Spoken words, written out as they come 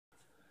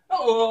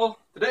Well,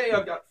 today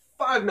I've got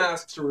 5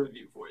 masks to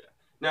review for you.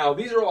 Now,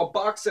 these are all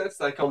box sets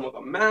that come with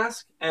a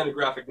mask and a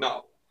graphic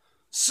novel.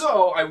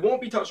 So, I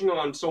won't be touching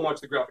on so much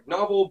the graphic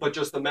novel, but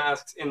just the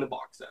masks in the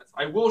box sets.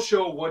 I will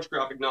show which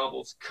graphic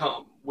novels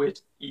come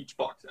with each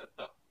box set,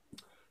 though.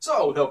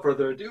 So, without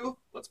further ado,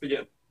 let's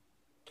begin.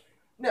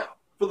 Now,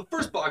 for the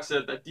first box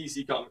set that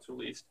DC Comics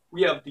released,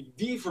 we have the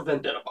V for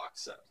Vendetta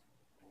box set.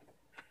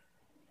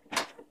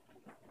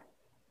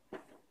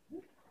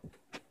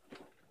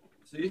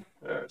 See,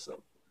 there are some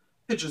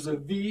pictures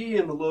of V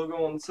and the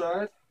logo on the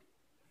side.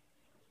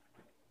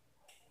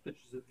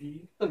 Pictures of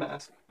V, the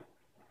mask.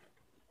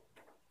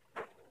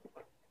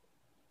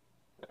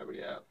 There we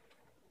have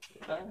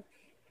the back.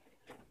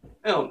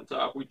 And on the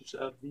top, we just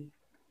have the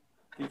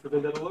V for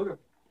Vendetta logo.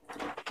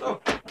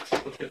 So,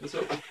 let's get this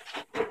open.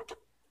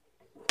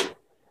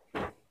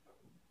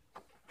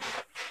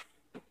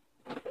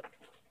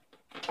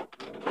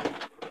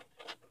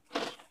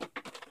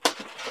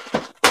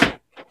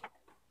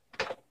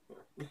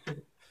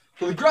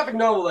 So the graphic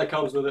novel that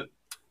comes with it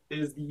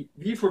is the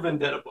V for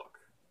Vendetta book.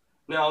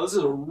 Now, this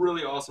is a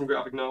really awesome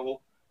graphic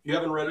novel. If you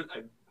haven't read it,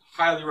 I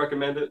highly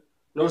recommend it.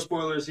 No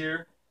spoilers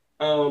here.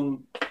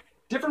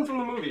 Different from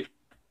the movie.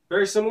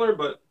 Very similar,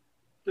 but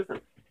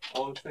different.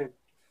 All the same.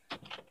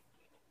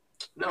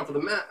 Now for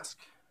the mask.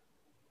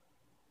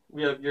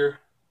 We have your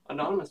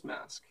anonymous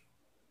mask.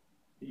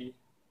 The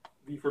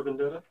V for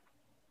Vendetta.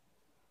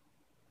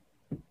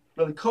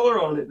 Now the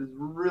color on it is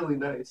really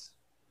nice.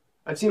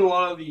 I've seen a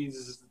lot of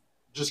these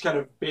just kind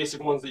of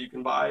basic ones that you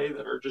can buy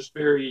that are just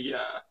very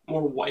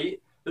more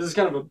white. This is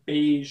kind of a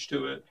beige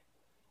to it.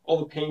 All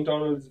the paint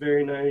on it is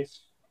very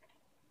nice.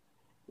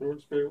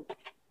 It's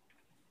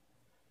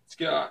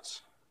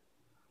got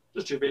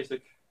just your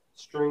basic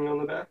string on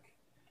the back.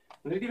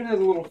 And it even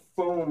has a little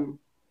foam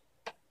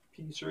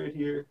piece right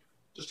here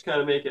just to kind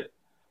of make it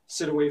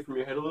sit away from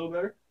your head a little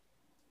better.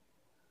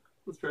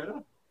 Let's try it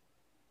on.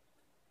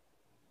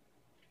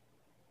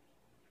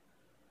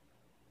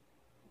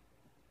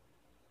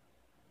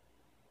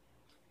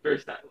 Very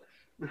stylish.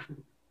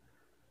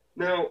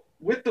 Now,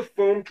 with the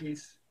foam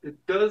piece,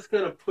 it does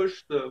kind of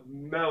push the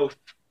mouth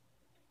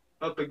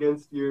up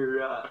against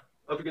your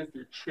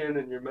chin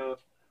and your mouth,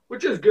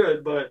 which is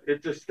good, but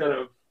it just kind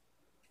of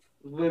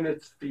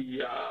limits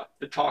the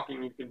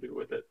talking you can do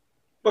with it.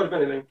 But if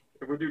anything,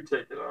 if we do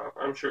take it off,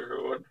 I'm sure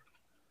it would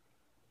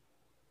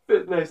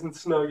fit nice and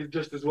snug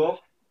just as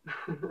well.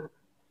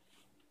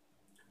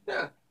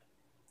 Yeah.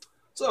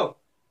 So,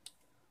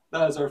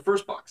 that is our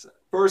first box set.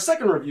 For our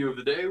second review of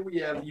the day, we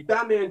have the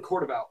Batman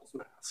Court of Owls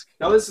mask.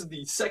 Now, this is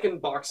the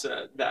second box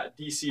set that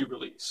DC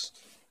released.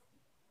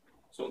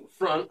 So, in the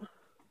front,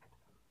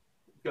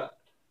 we've got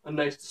a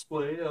nice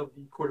display of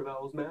the Court of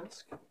Owls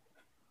mask.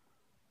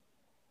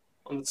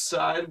 On the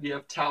side, we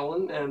have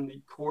Talon and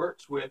the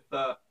court with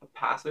a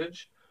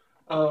passage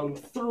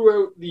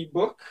throughout the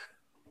book.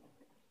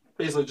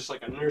 Basically, just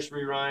like a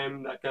nursery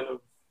rhyme that kind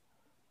of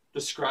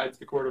describes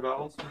the Court of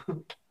Owls.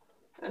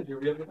 And here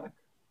we have the back.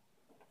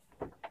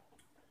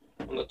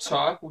 On the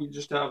top, we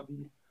just have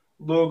the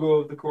logo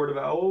of the Court of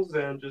Owls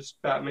and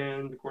just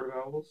Batman, the Court of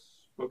Owls,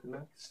 book and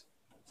max.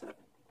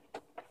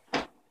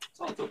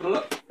 So let's open it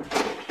up.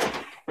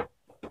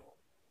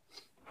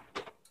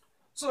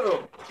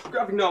 So, the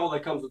graphic novel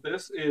that comes with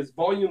this is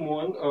Volume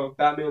 1 of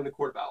Batman, the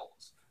Court of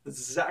Owls. The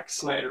Zack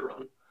Snyder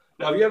run.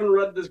 Now, if you haven't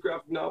read this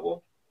graphic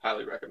novel,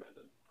 highly recommend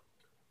it.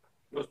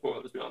 No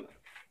spoilers beyond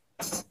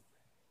that.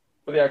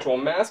 For the actual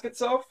mask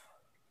itself,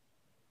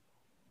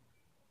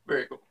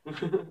 very cool.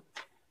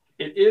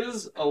 It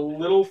is a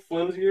little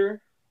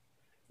flimsier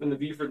than the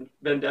V for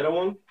Vendetta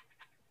one.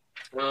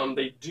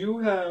 They do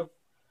have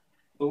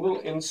the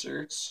little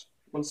inserts.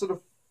 Instead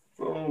of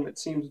foam, it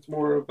seems it's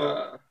more of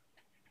a...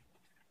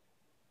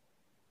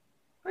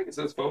 I guess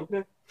that's foam,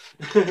 yeah.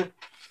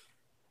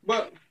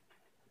 But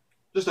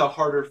just a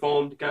harder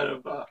foam to kind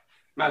of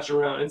match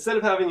around. Instead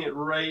of having it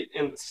right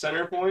in the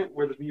center point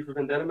where the V for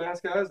Vendetta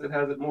mask has, it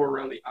has it more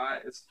around the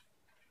eyes.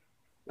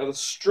 Now the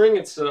string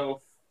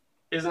itself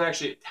isn't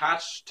actually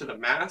attached to the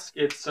mask.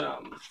 It's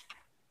kind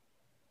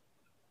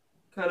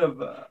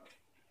of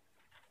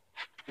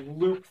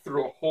looped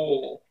through a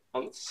hole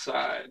on the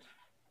side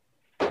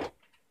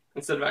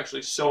instead of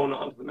actually sewn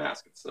onto the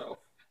mask itself.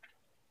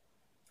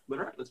 But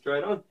alright, let's try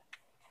it on.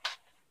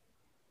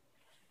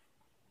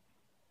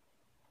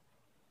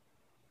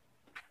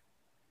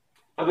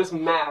 Now this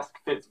mask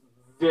fits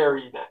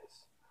very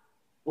nice.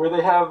 Where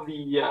they have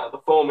the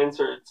foam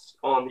inserts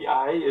on the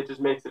eye, it just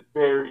makes it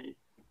very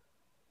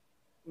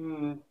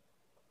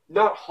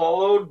not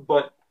hollowed,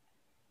 but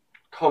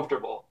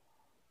comfortable.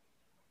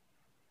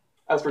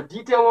 As for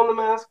detail on the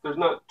mask, there's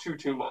not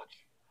too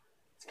much.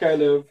 It's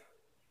kind of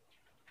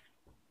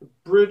a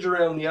bridge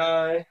around the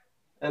eye,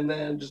 and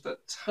then just a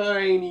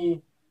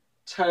tiny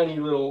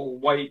little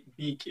white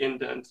beak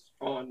indent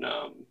on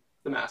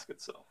the mask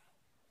itself.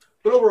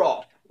 But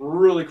overall,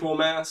 really cool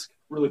mask,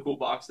 really cool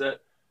box set.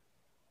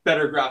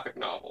 Better graphic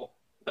novel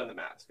than the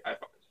mask, I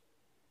find.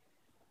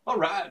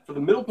 Alright, for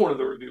the middle point of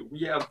the review,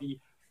 we have the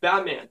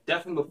Batman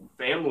Death in the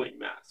Family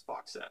mask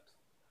box set.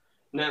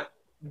 Now,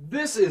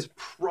 This is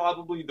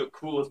probably the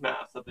coolest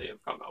mask that they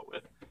have come out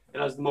with. It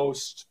has the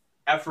most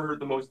effort,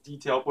 the most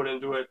detail put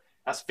into it. It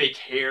has fake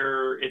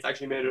hair. It's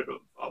actually made out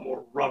of a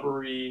more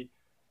rubbery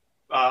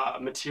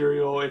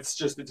material. It's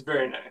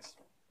very nice.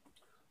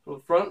 So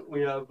the front,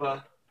 we have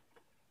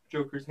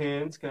Joker's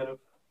hands kind of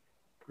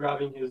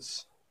grabbing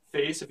his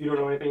face. If you don't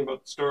know anything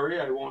about the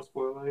story, I won't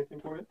spoil anything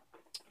for you.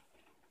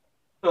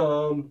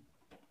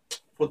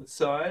 For the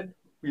side,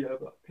 we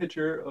have a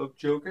picture of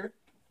Joker.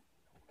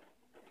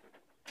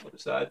 Other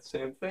side,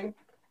 same thing.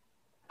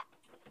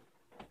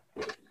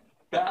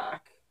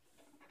 Back,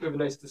 we have a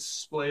nice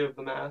display of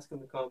the mask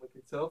and the comic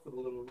itself with a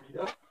little read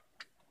up.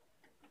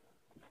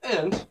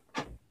 And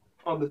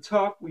on the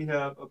top, we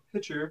have a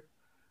picture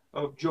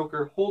of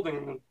Joker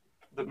holding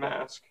the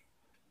mask.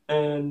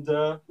 And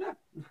yeah,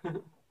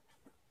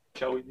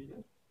 shall we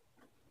begin?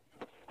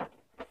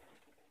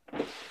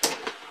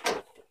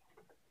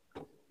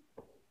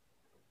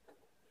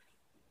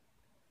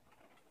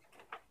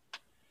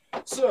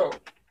 So,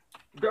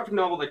 the graphic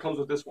novel that comes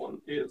with this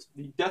one is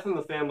The Death in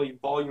the Family,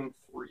 Volume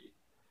 3.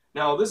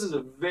 Now, this is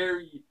a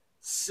very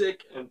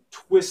sick and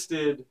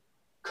twisted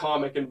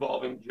comic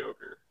involving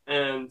Joker.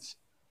 And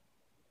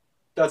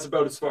that's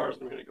about as far as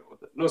I'm going to go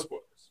with it. No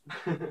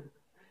spoilers.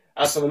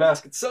 As for the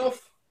mask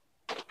itself,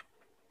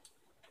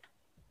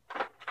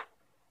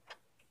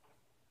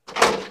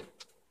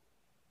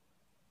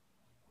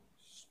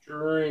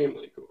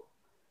 extremely cool.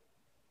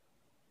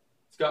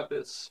 It's got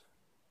this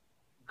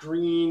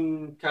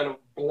green, kind of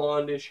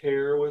blondish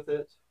hair with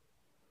it.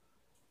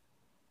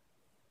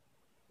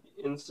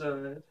 The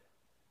inside is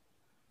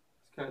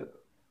kind of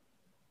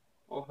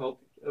all held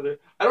together.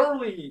 I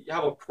don't really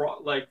have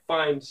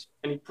find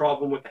any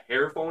problem with the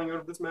hair falling out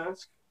of this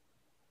mask.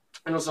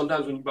 I know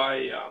sometimes when you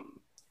buy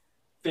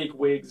fake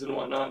wigs and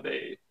whatnot,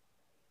 they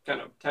kind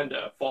of tend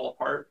to fall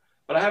apart.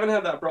 But I haven't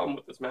had that problem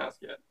with this mask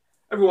yet.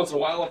 Every once in a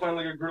while, I'll find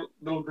like a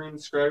little green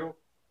scraggle,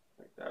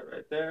 like that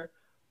right there.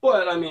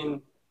 But I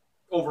mean,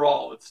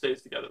 overall, it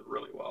stays together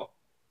really well.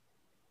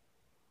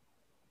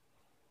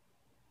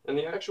 And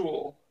the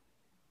actual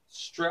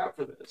strap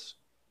for this,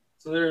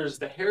 so there's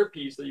the hair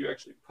piece that you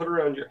actually put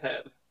around your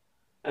head,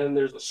 and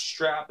there's a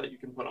strap that you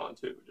can put on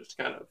too, just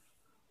kind of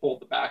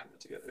hold the back of it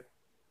together.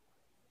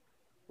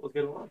 Let's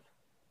get along.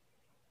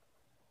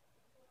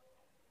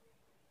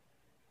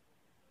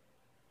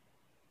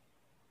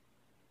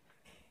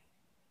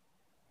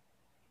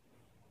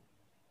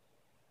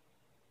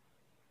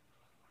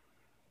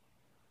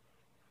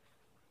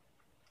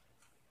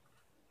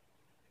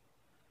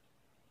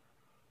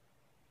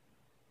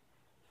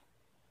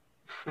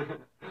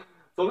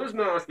 So this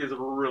mask is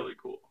really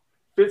cool.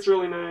 Fits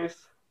really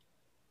nice.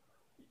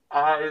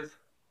 Eyes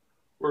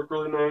work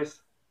really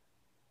nice.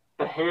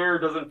 The hair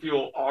doesn't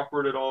feel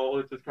awkward at all.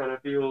 It just kind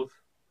of feels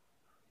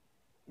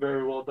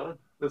very well done.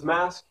 This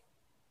mask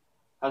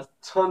has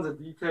tons of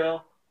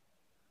detail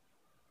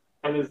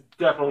and is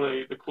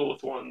definitely the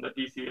coolest one that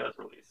DC has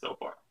released so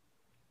far.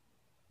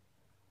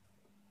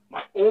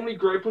 My only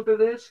gripe with it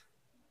is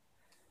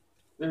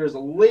there's a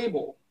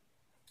label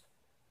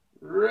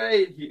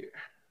right here.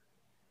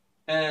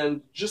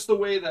 And just the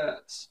way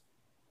that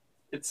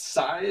it's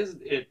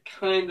sized, it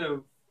kind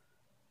of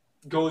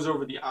goes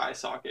over the eye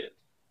socket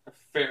a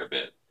fair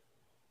bit.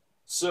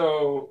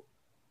 So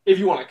if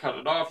you want to cut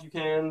it off, you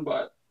can,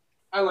 but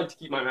I like to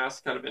keep my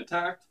mask kind of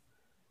intact.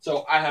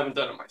 So I haven't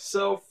done it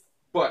myself,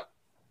 but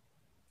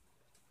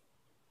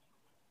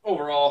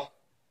overall,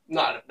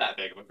 not that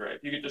big of a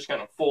gripe. You can just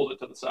kind of fold it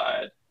to the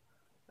side,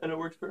 and it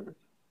works perfect.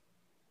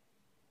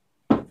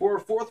 For our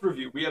fourth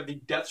review, we have the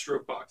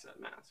Deathstroke box set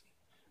mask.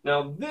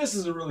 Now, this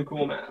is a really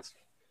cool mask.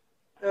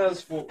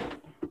 As for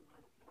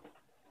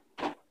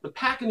the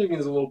packaging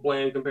is a little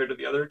bland compared to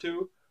the other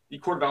two. The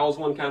Court of Owls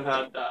one kind of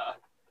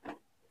had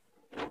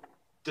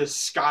this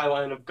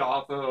skyline of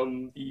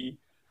Gotham. The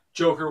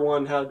Joker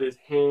one had his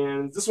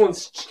hands. This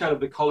one's kind of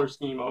the color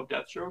scheme of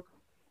Deathstroke.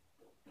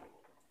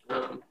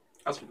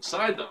 As for the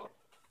side, though,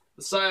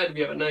 the side we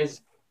have a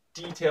nice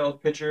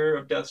detailed picture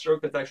of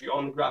Deathstroke that's actually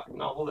on the graphic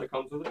novel that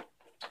comes with it.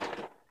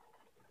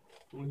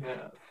 We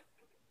have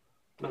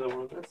another one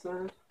on that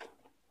side,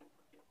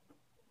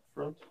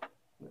 front,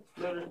 next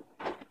letter,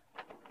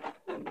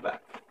 and the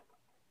back.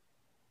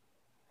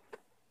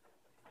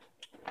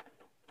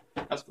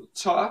 As for the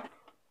top,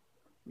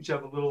 we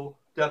have a little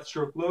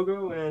Deathstroke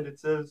logo, and it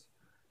says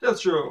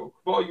Deathstroke,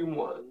 Volume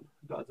 1,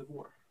 Gods of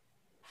War.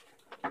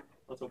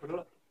 Let's open it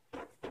up.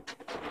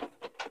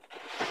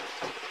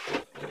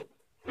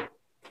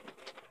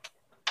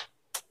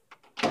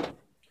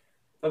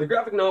 Now, the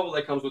graphic novel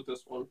that comes with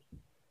this one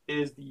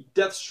is the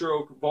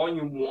Deathstroke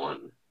Volume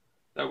 1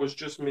 that was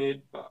just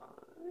made by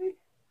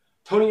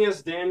Tony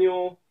S.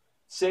 Daniel,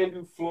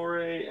 Sandu Flore,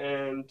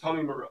 and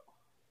Tommy Moreau.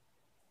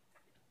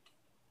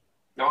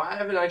 Now, I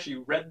haven't actually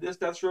read this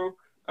Deathstroke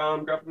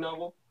graphic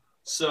novel,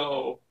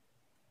 so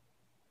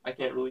I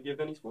can't really give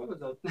any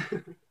spoilers on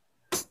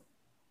it.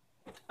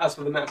 As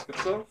for the mask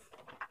itself,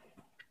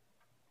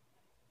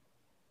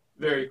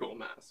 very cool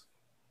mask.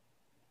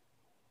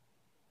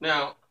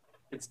 Now,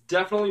 it's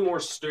definitely more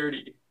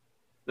sturdy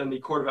than the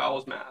Court of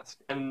Owls mask,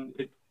 and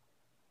it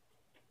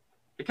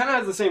kind of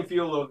has the same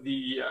feel of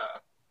the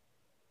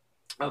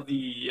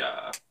V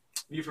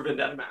for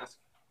Vendetta mask.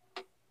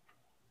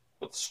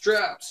 But the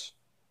straps,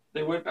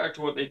 they went back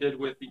to what they did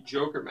with the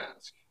Joker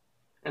mask.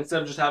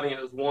 Instead of just having it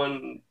as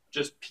one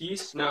just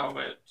piece, now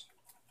it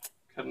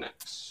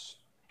connects.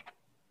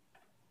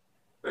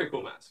 Very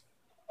cool mask.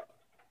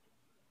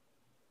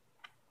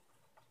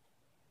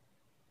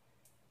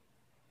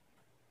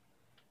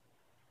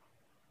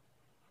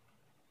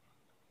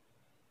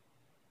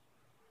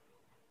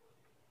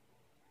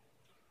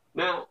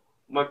 Now,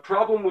 my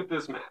problem with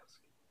this mask,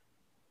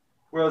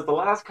 whereas the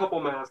last couple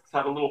masks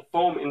had a little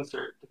foam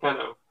insert to kind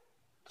of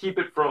keep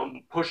it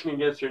from pushing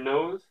against your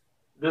nose,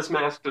 this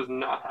mask does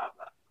not have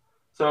that.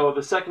 So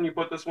the second you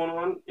put this one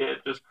on,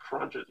 it just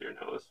crunches your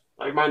nose.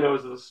 Like, my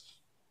nose is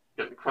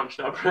getting crunched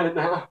up right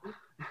now.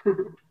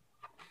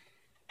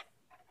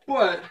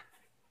 But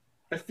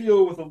I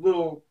feel with a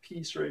little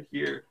piece right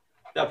here,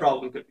 that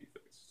problem could be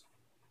fixed.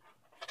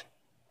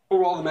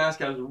 Overall, the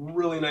mask has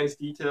really nice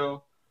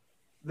detail.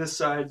 This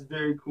side's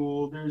very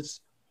cool.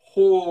 There's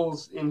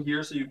holes in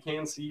here so you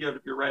can see out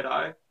of your right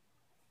eye.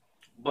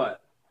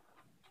 But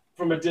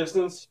from a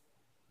distance,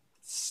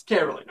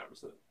 can't really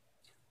notice it.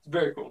 It's a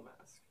very cool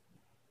mask.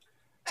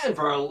 And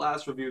for our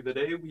last review of the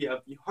day, we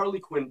have the Harley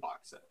Quinn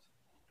box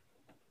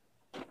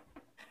set.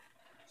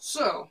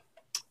 So,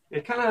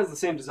 it kind of has the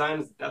same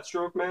design as the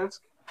Deathstroke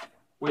mask,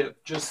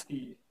 with just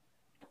the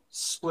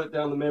split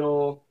down the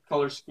middle,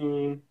 color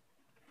scheme.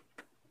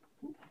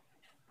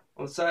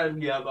 On the side,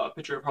 we have a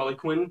picture of Harley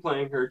Quinn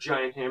playing her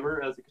giant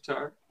hammer as a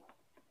guitar.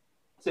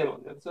 Same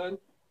on the other side.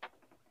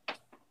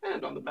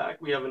 And on the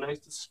back, we have a nice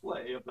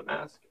display of the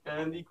mask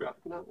and the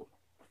graphic novel.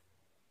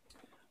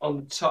 On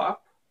the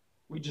top,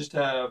 we just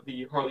have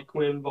the Harley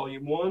Quinn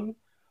Volume 1,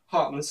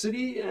 Hot in the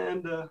City,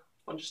 and a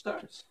bunch of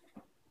stars.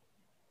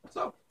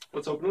 So,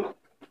 let's open it up.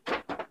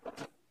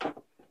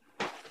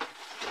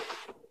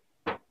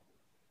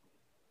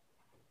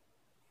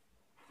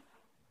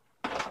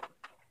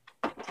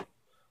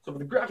 So for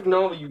the graphic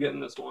novel you get in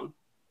this one,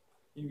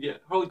 you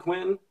get Harley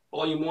Quinn,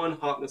 Volume 1,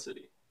 Hot in the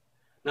City.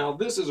 Now,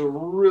 this is a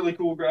really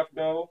cool graphic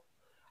novel.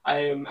 I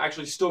am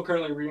actually still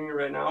currently reading it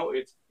right now.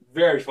 It's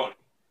very funny.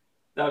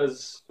 That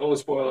is the only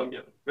spoiler I'm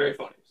giving. Very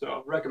funny,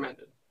 so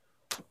recommended.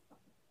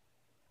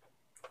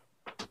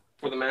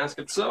 For the mask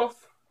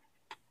itself,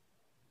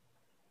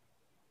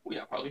 we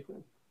have Harley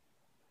Quinn.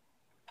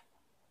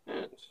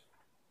 And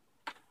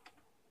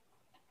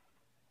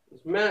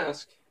this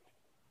mask,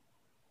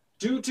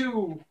 due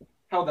to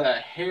how the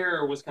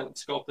hair was kind of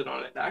sculpted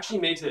on it, actually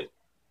makes it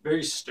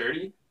very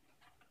sturdy.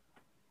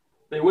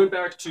 They went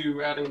back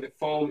to adding the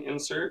foam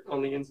insert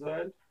on the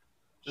inside,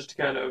 just to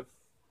kind of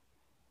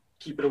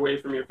keep it away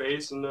from your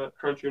face and not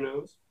crunch your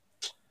nose.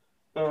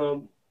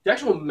 The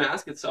actual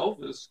mask itself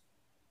is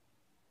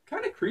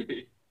kind of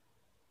creepy.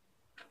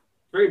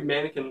 Very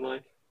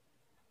mannequin-like.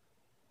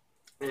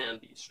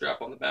 And the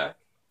strap on the back.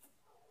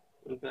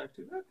 And back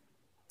to that.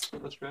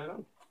 Let's try it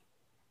on.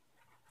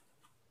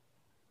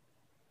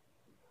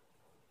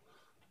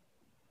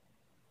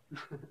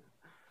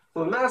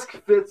 So the mask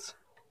fits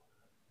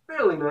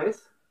fairly nice.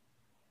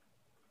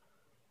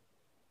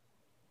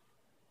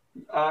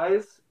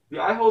 The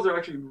eye holes are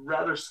actually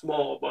rather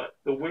small, but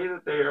the way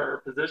that they are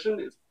positioned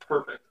is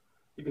perfect.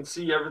 You can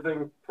see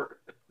everything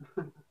perfect.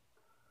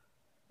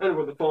 And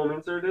where the foam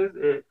insert is,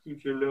 it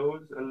keeps your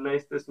nose a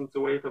nice distance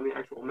away from the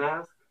actual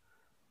mask.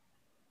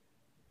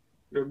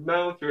 Your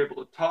mouth, you're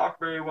able to talk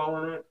very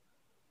well in it.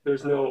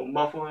 There's no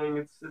muffling.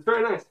 It's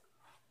very nice.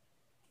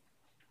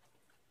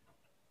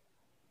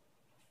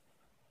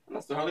 And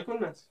that's the Harley Quinn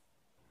mask.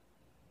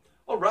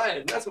 Alright,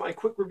 and that's my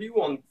quick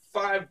review on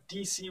 5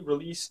 DC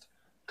released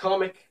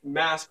comic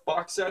mask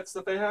box sets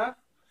that they have.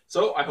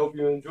 So I hope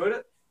you enjoyed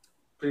it.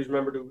 Please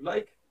remember to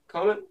like,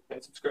 comment,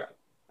 and subscribe.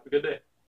 Have a good day.